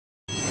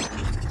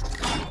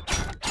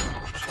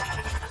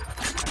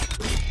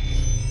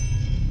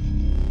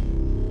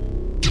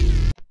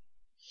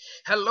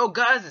Hello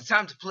guys, it's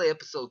time to play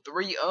episode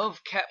 3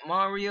 of Cat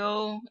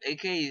Mario,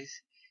 aka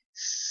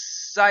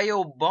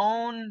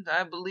Sayobone,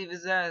 I believe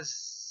is that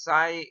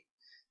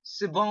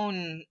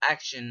Sibone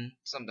Action,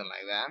 something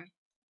like that.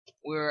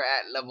 We're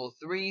at level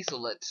 3, so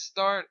let's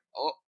start.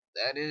 Oh,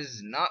 that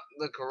is not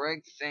the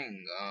correct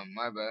thing.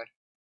 My bad.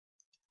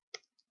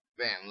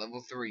 Bam,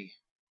 level 3.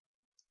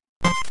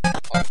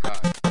 Oh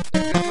god.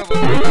 Is this level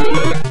 3?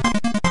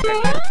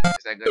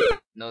 Is that good?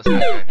 No, it's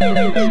not good. It's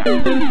not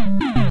good.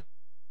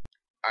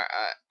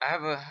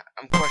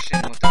 I'm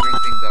questioning what the rain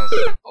thing does.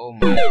 Oh my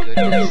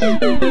goodness.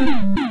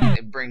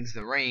 It brings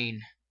the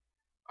rain.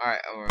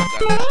 Alright, we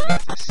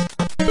got this.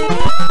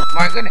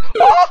 My goodness.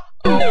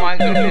 Oh my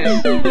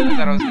goodness. I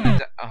thought I was gonna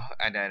die. Oh,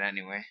 I died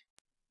anyway.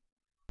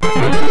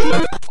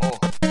 Oh,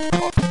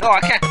 no,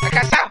 I can't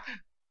stop!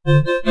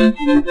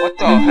 What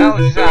the hell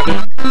just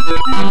happened?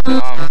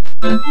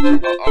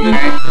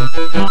 Okay.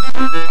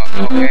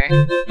 Okay.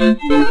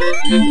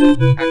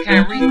 I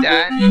can't read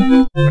that,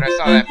 but I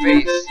saw that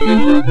face.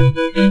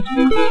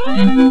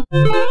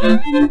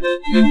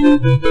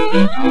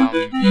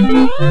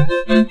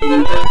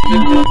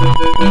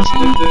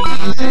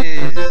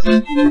 Jesus.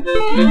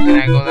 Can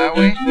I go that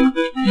way?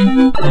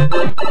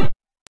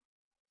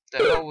 The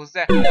hell was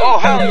that? Oh,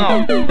 hell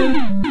no!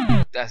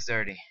 That's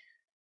dirty.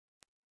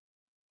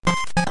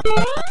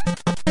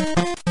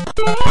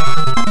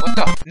 What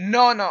the?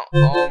 No, no!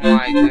 Oh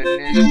my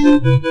goodness.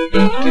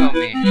 Kill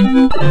me.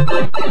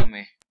 Kill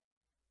me.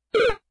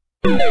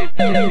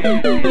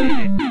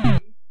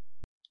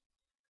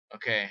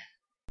 Okay.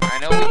 I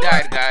know we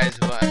died, guys,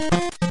 but...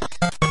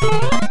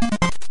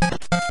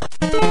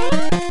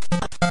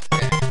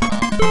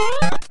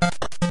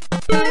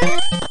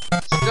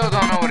 Still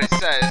don't know what it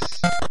says.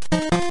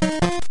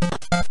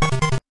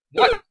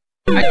 What?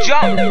 I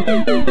jumped!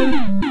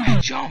 I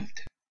jumped!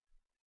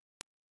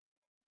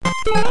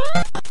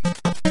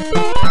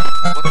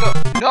 What the?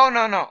 No,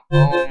 no, no!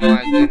 Oh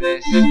my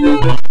goodness.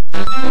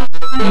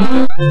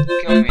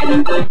 Kill me.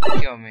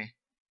 Kill me.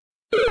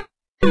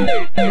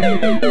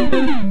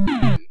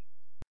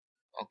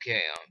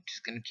 Okay, I'm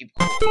just gonna keep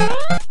cool.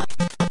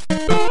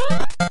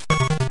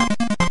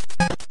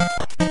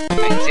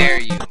 I dare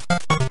you.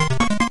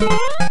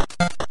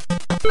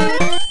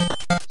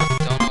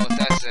 Don't know what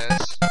that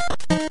says.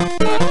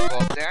 Not to go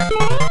up there.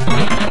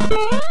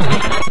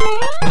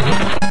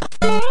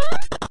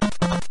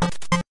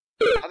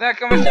 How the heck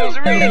am I supposed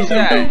to reach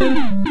that?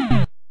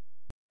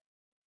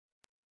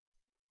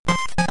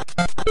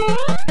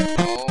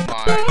 Oh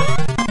my.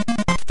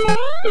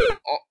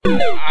 Oh,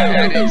 I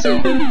had it too.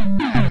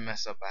 I had to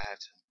mess up, I had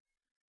to.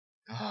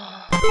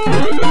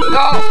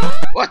 No!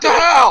 What the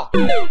hell?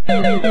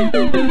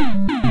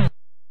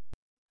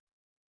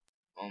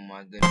 Oh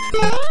my goodness.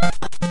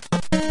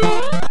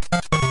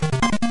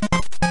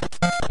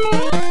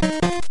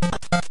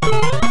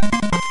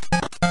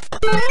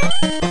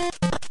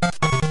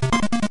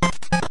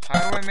 How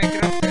do I make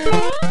it up there?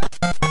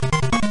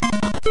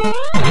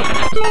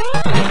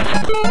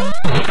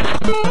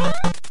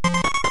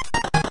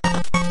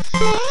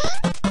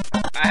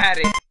 I had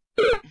it.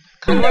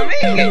 How do I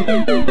make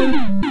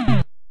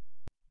it?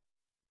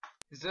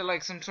 Is there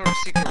like some sort of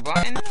secret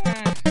button? I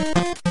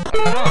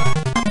don't know.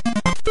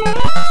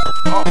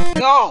 Oh,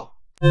 no!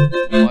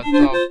 What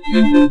the?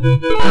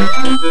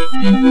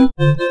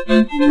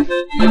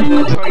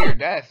 Until your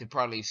death, it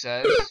probably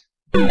says.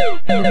 I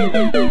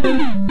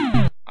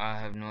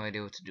have no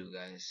idea what to do,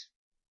 guys.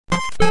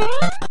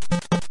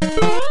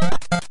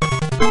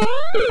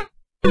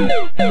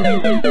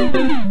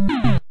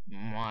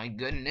 My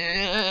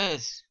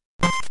goodness!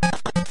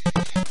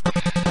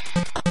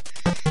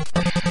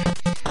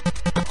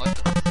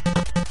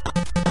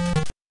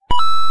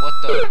 What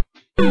the?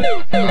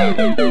 I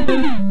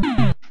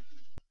forgot.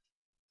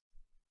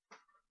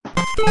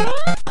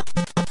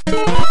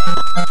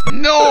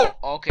 No!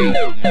 Okay.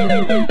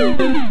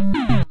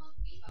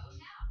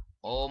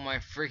 Oh my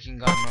freaking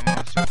god, my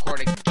mom's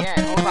recording again.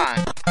 Hold on.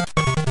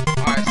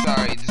 Alright,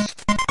 sorry.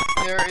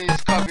 There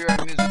is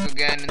copyright music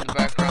again in the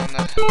background.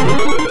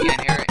 You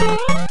can't hear it.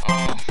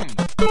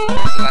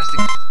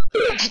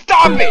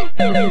 Stop it!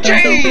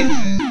 Jesus!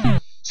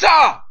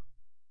 Stop!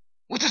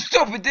 What's a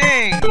stupid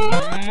thing?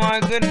 My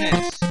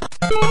goodness.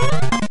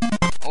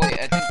 Oh wait,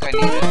 I think I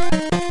need it.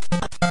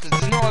 Because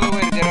there's no other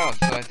way to get up,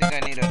 so I think I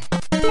need a...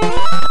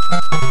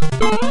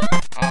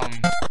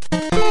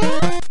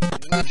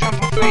 The jump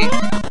of faith.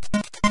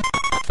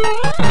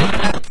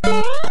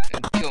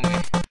 And kill me.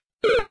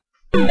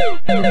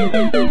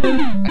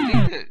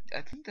 I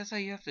think that's how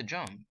you have to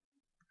jump.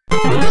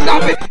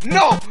 Stop it!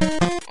 No!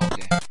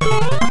 Okay.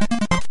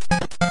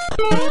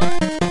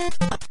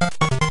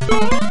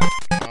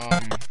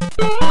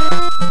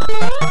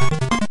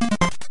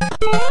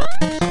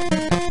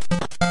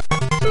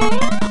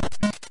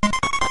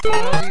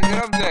 How do you get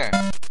up there?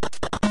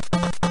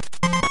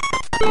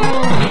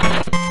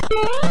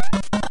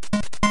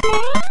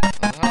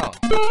 What the hell?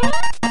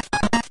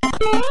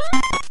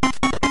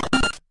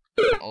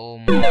 Oh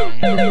my.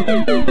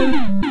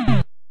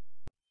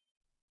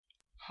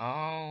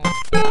 How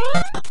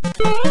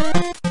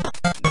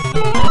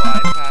do I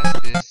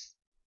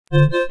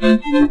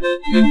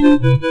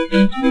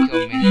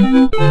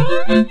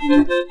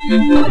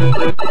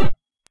Come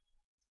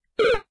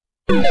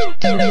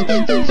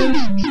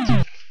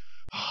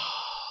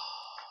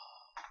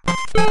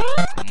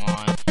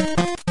on.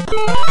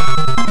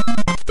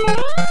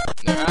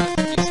 There has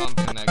to be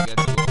something that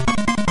gets a little...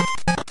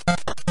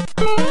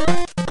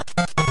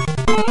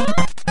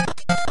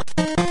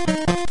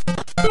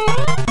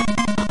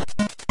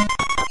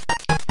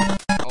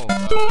 Oh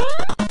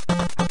god.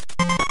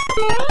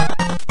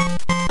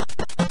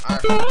 I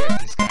forget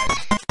this, guys.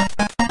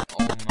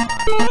 Oh my.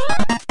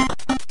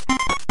 I'm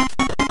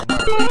about to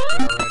rage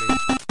quit already.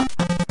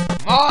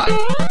 Come on!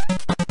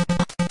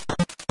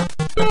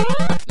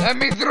 Let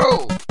me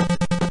through!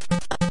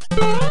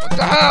 What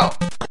the hell?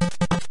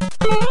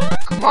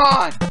 Come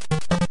on!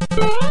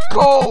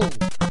 Go!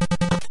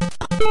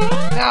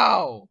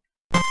 Now!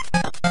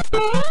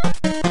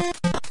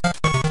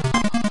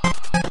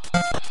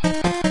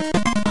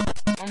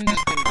 I'm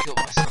just gonna kill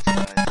myself,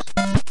 guys.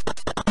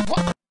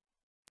 What?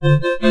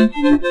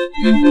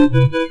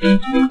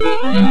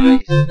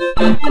 Nice.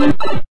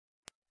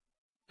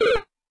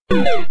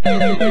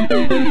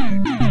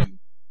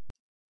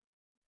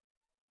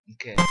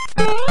 Okay.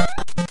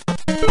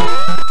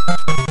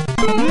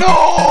 No!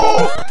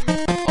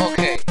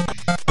 Okay.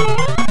 What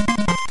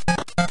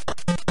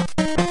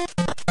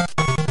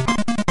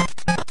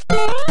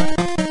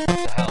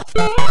the hell?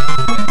 Okay.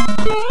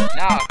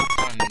 Now I can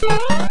finally...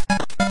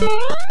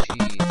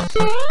 Jeez.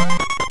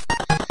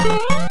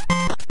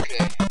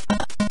 Okay.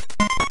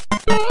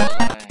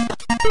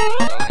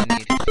 All I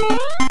needed.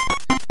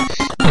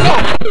 No!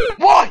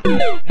 Why?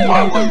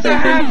 Why was that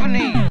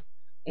happening?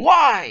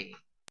 Why?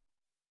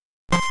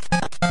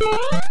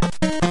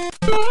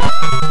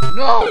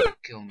 No!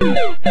 Kill me.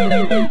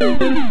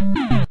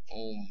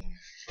 Oh my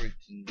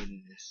freaking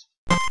goodness.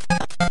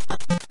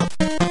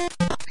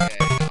 Okay,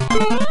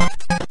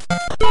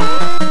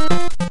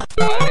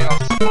 why are they all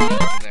spawning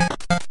over there?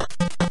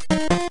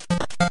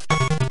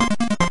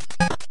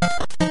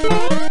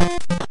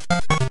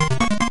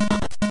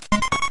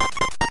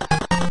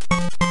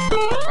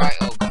 Alright,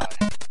 oh god.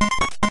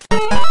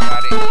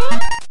 Got it.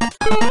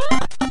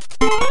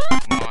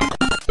 Come on.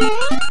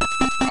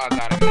 Oh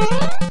god, I missed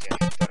it. Okay,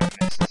 I thought I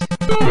missed.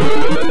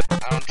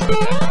 I don't trust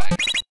that button.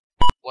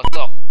 What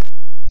the?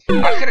 I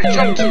could've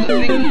jumped to the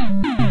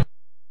thingy.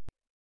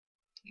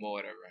 Well,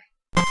 whatever.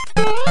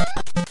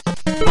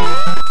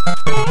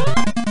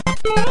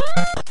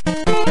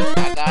 I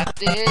got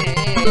this.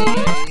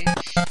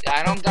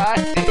 I don't got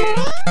this.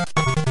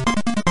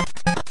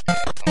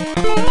 Okay,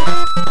 come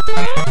on.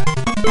 Bam.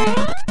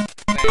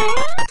 Bam.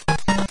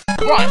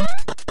 Run!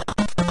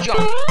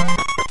 Jump!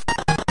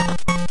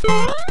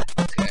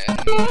 Okay, let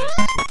me just...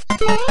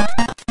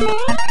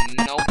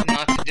 Nope,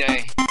 not today.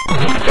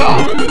 Go!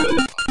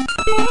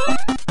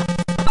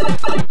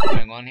 Can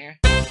I go in here?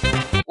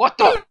 What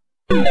the?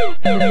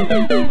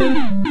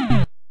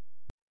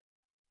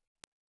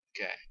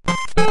 Okay.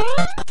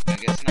 I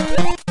guess not.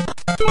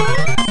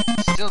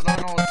 Still don't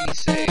know what these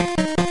say.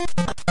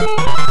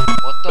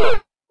 What the?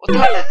 What the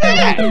hell is that?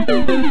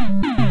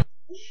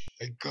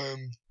 I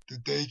come to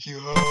take you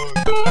home.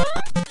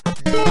 What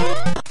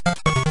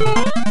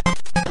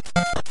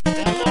the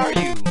hell are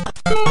you?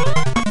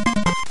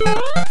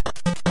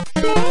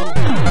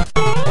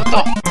 What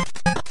the?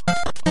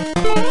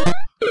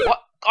 What?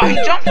 Oh, he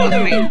jumped with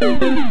me!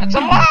 That's a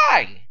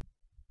lie!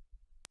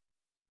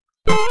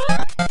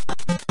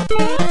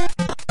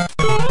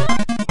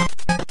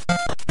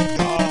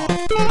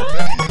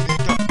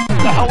 What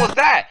the hell was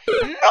that?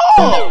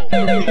 No!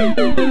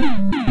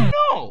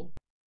 No!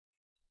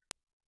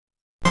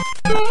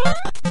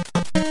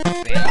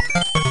 Bam.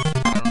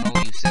 I don't know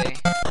what you say.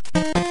 We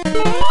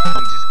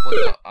just what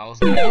the I was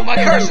gonna move my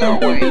cursor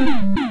away!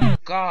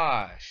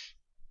 Gosh.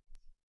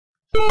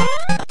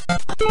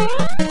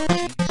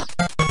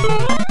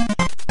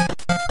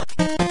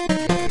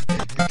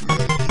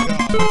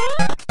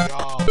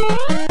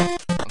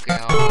 Okay,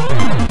 oh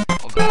god.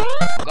 Oh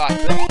god.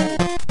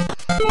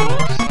 Oh,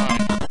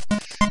 son.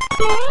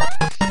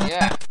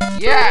 Yeah.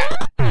 Yeah!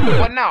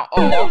 What now?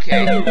 Oh,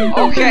 okay.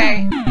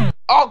 Okay!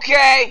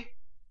 Okay!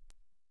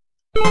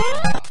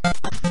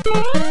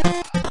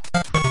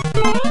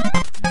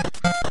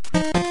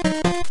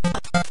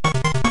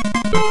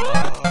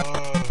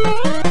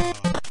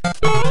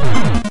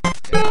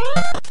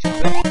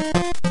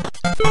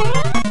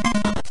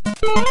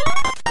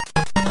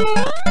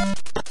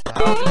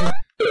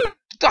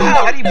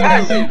 How do you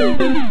pass it? See,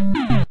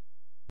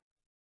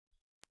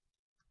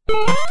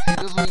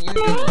 this is what you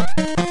do.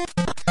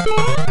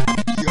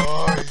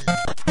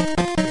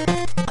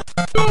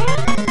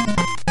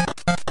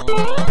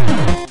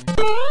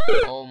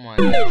 Oh my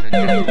goodness, I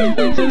jumped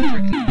way too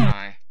freaking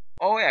high.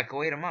 Oh yeah, I can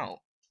wait him out.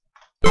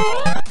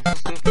 Oh, I'm so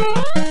stupid.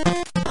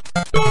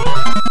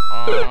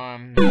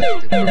 I'm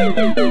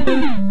stupid.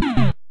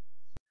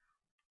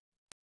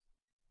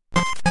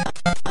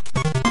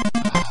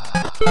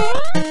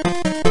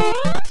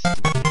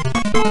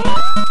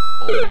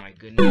 Oh my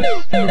goodness.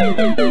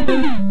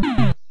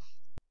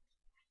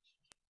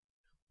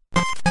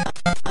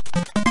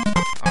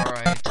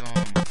 Alright,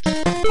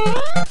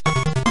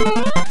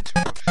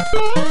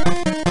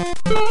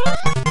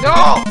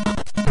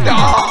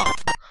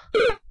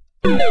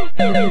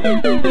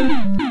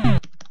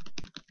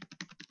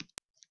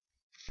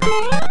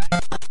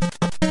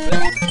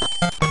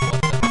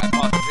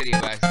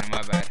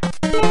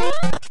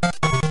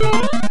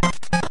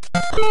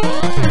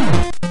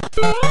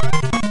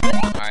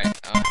 Alright,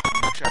 I'm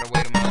gonna try to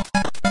wait him out.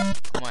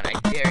 Come on, I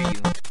dare you.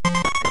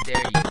 I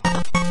dare you.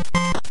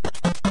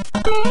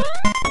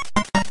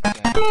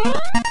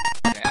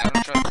 Okay, I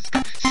don't trust this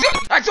guy. Shit!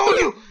 I told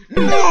you!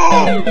 No!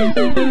 I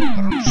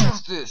don't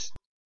trust this.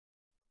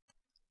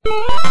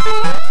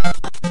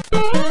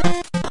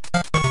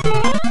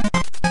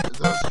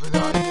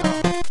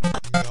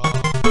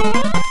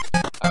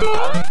 I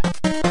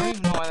don't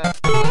even know why that.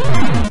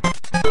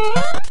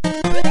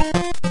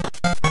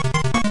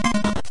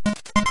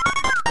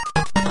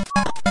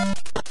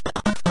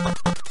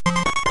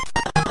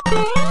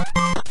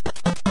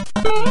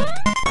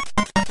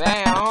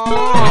 Bam!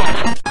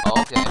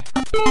 Oh, okay.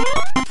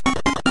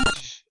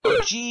 Oh,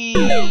 jeez!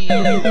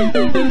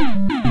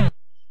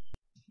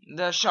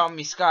 That shot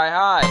me sky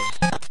high.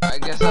 I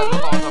guess I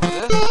look on top of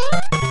this.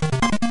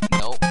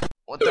 Nope.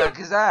 What the heck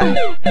is that?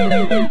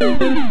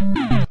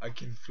 I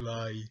can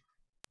fly.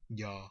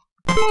 Yeah.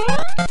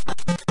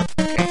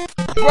 Okay.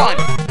 Run!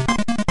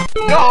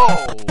 No!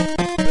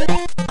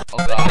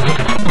 Oh god.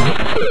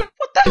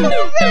 What the hell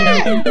was that?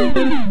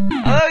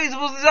 I thought you were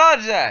supposed to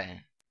dodge that.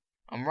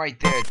 I'm right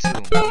there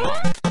too. Come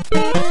on.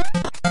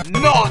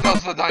 No,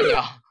 that's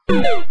Ladanya!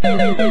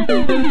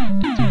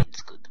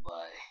 It's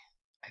goodbye,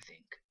 I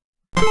think.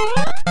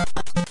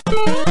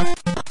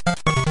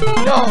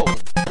 No!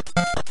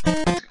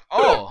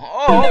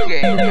 Oh,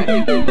 okay. I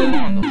think we go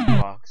on those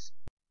blocks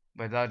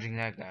by dodging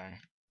that guy.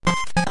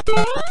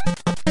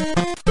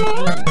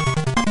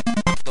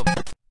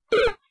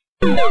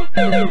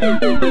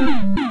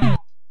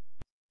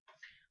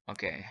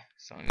 Okay,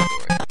 so I'm gonna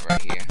go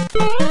right here.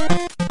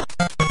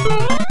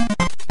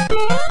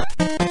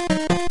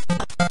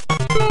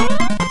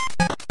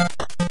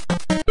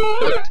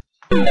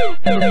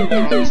 I don't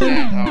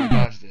understand how I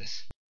dodge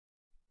this.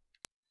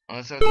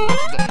 Unless I have to go to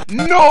the—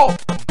 No!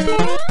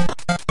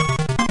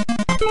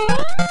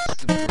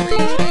 Stupid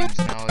rage games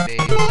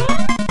nowadays.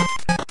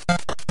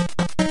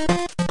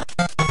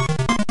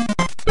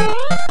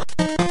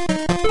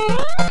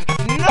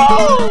 No!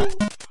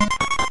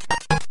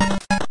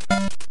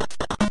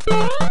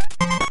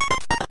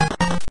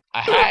 I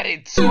had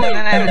it too and then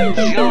I had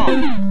to jump.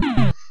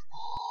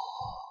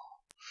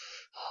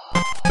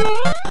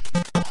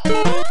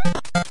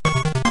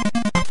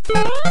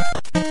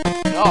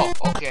 No,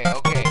 okay.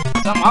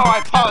 Somehow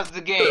I paused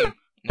the game.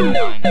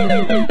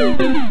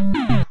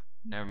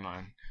 Never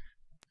mind.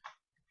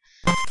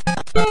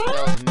 That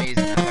was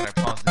amazing. I thought I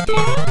paused the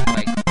game.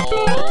 Like,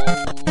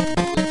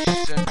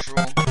 Glitch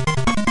Central.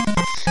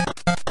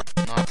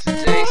 Not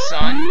today,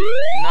 son.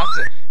 Not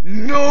to—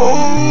 No!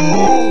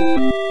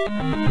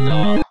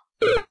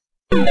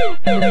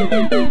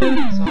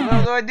 So how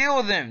do I deal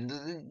with him?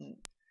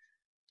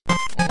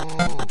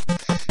 Oh.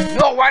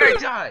 No, why'd I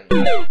die?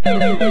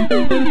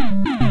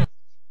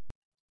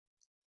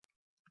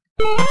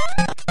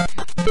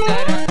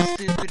 Died on the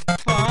stupid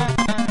part.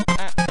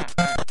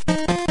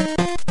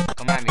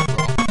 Come at me, bro.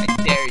 I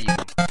dare you.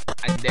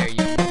 I dare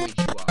you. I'm gonna wait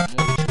you up.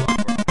 Bro.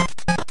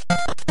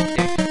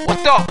 What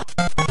the?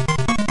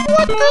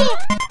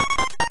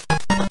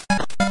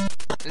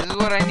 This is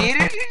what I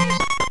needed?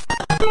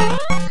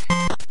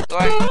 Do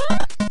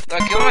I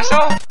kill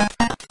myself?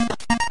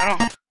 I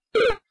don't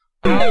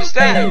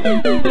understand.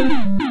 Come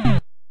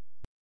on.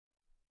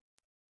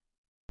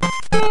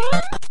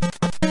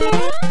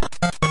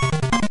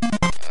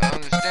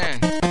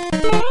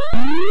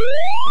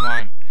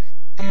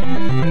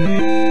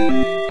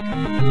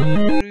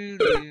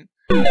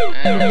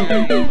 And I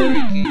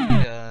freaking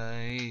died.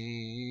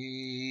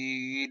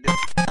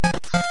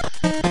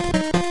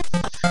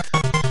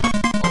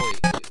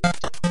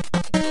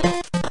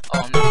 Oh wait. Oh,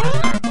 I'm not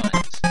pressing our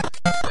buttons.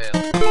 Fail.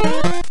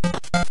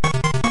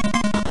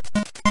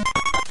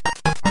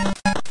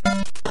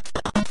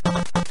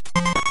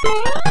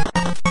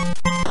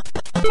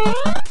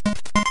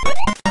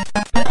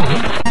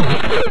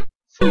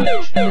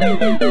 Fudge. That's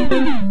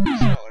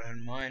not what I had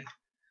in mind.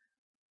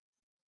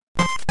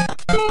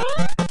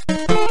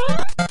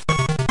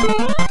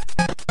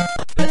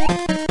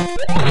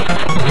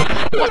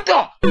 What the?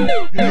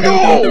 No!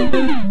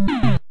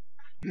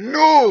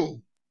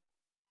 No!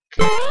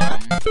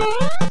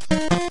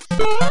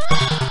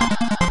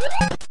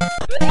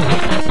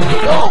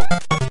 No!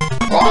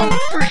 Wrong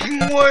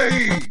freaking way!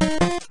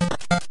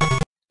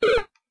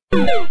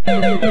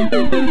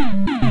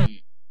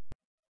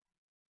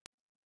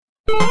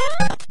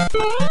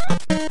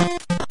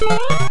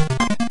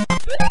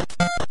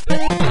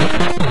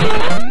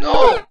 No!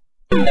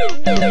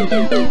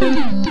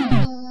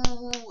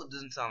 It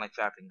doesn't sound like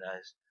fapping,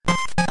 guys.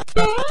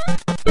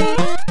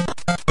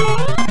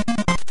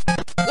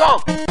 No!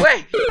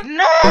 Wait!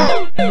 No!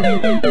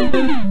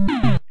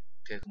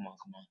 Okay, come on.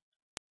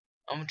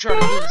 I'm gonna try to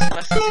do this in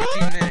less than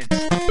 15 minutes.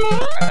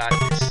 I got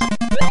this.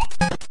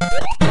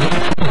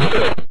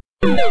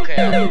 Okay, I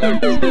got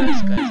this,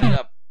 guys. I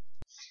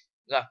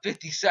got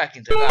 50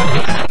 seconds. I got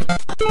this.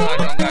 No, I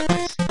don't got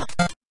this.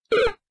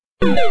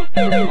 Come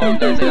on,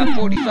 guys. I got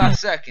 45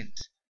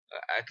 seconds.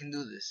 I can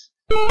do this.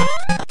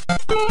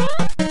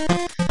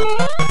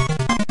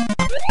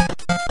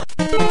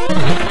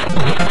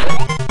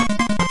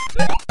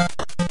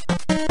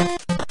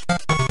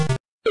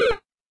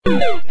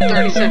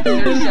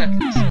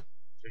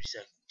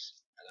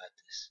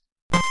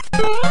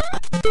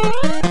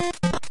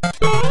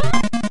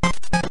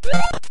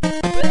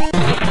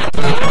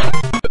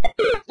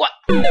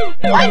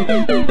 What?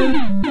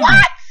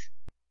 What?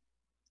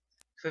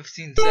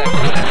 15 seconds.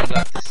 I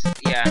got this.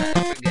 Yeah,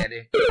 forget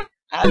it.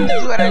 I have to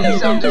do it at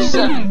least under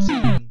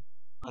 17.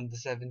 Under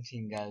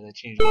 17, guys. I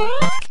changed my.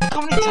 Look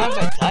how many times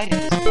I died in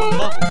this one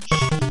level.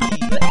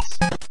 Jeez.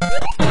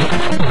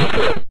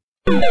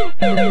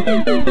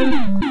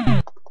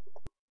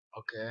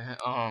 Okay,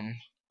 wrong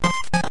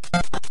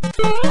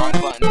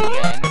button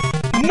again.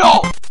 No!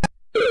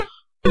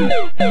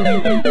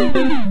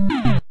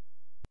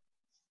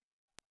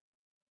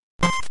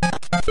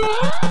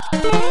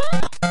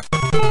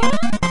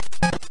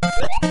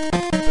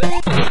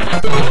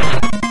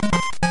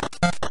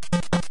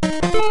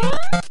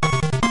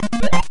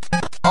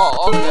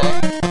 Oh, okay.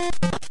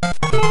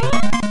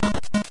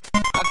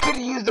 I could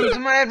have used them to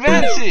my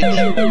advantage.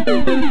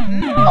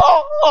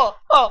 No!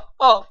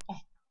 Oh.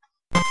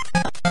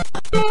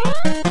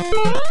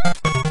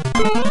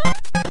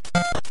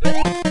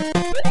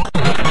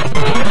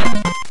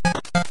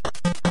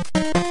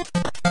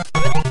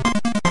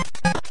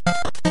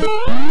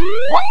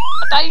 What?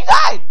 I thought you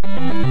died!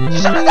 You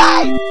should have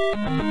died!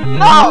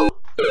 No!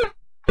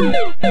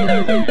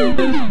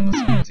 It's almost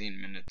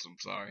 17 minutes, I'm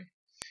sorry.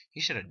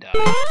 He should have died.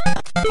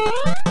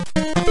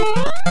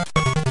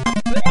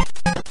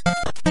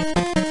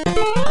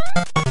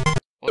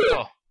 What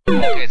the?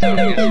 Okay, so I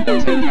guess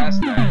once I pass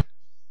that.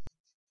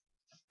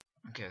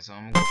 Okay, so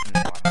I'm gonna go from the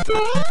bottom.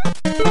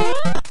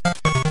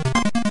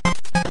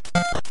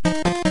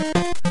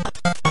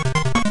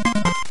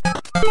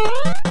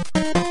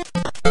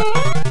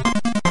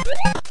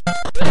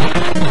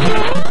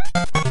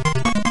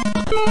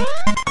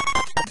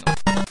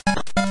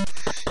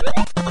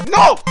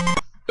 No!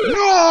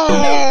 No!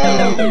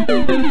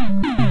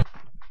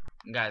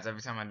 Guys,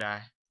 every time I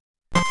die,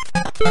 I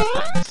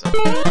stop myself.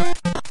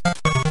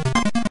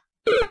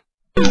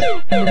 1.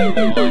 Where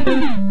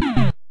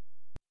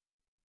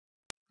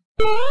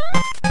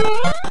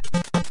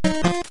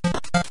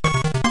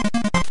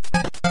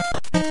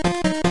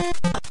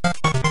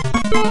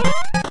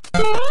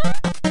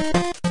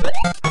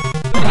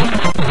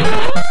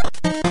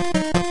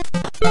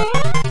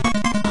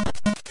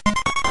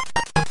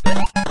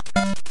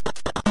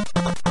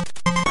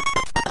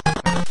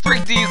the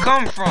freak do you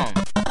come from?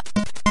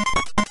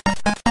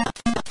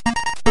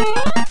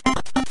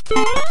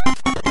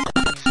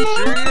 You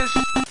serious?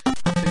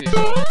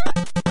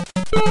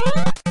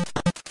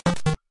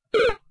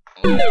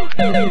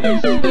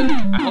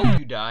 I hope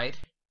you died.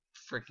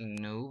 Freaking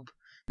noob.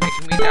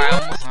 Making me die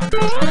almost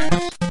 100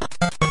 times.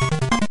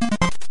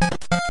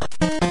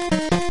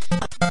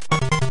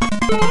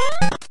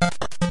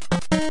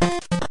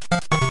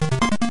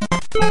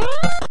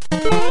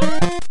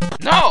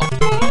 No!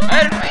 I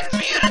didn't mean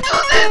for you to do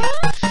this!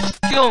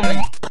 Kill me!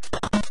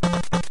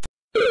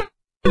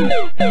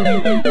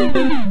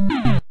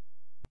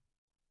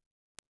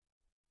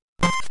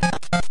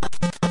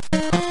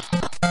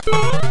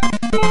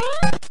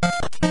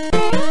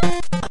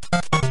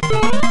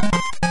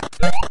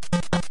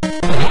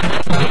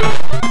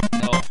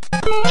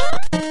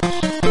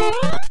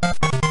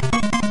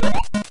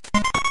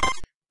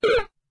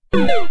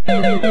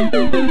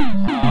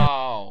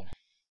 How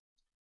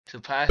to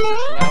pass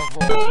this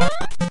level?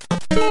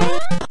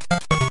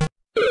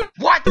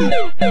 What?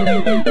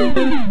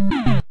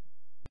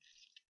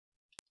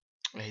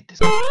 I hate this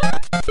game.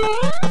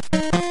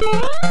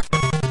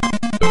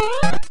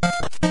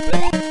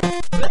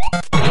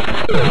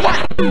 What?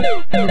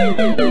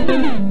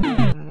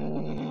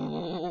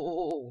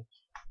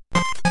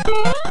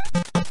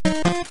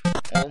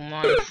 Oh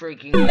my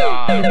freaking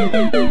god.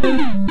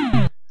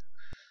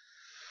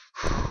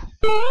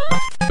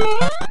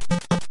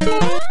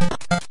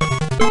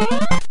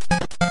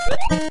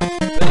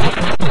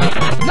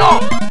 No!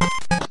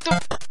 What the?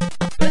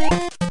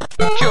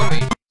 Kill me.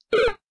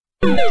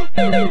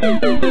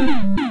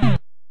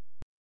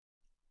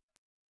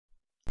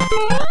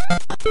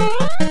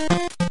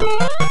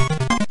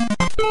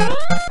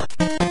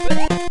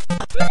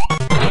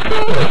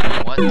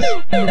 What the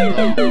fuck?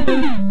 What the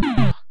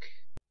fuck?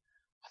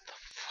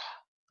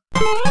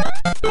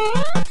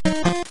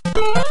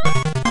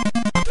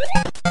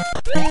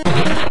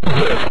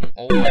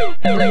 Oh my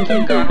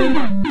freaking god.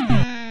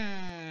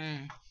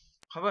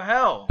 How the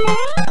hell?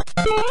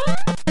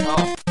 No.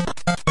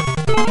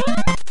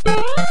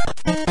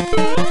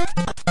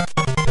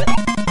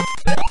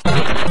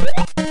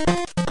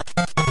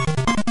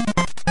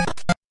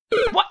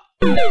 What?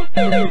 Oh, I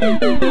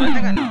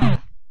think I know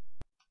how.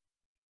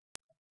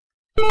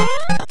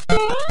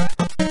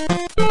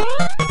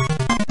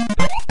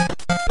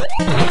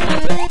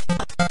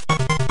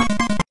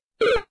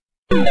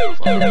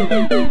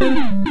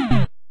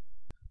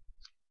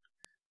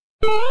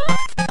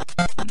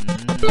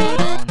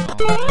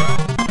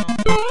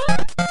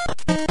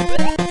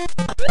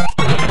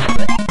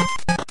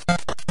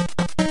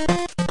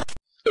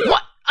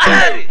 What? I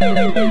had it!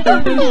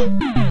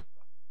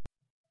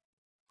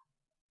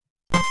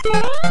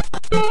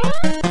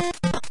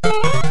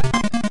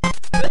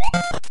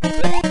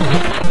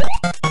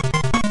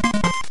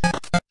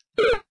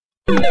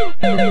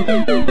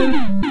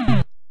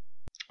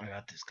 I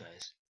got this,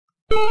 guys.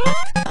 Oh,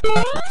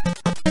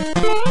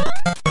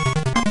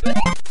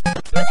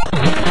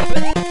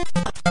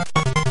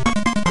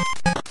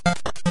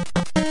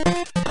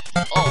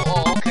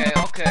 okay,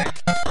 okay.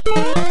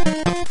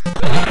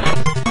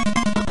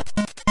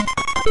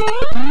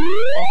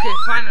 Okay,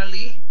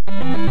 finally.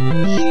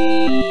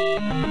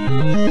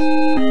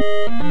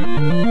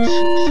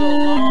 Took so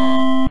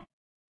long.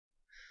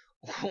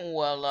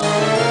 Well, oh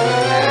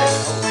god.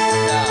 Let's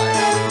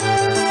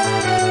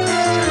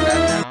turn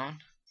that down.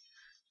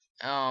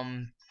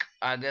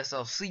 I guess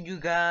I'll see you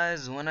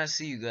guys when I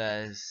see you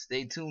guys.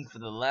 Stay tuned for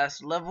the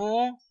last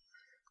level.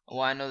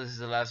 Well, I know this is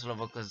the last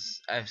level because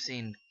I've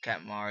seen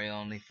Cat Mario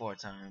only 4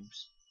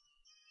 times.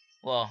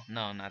 Well,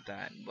 no, not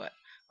that, but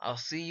I'll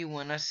see you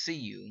when I see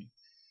you.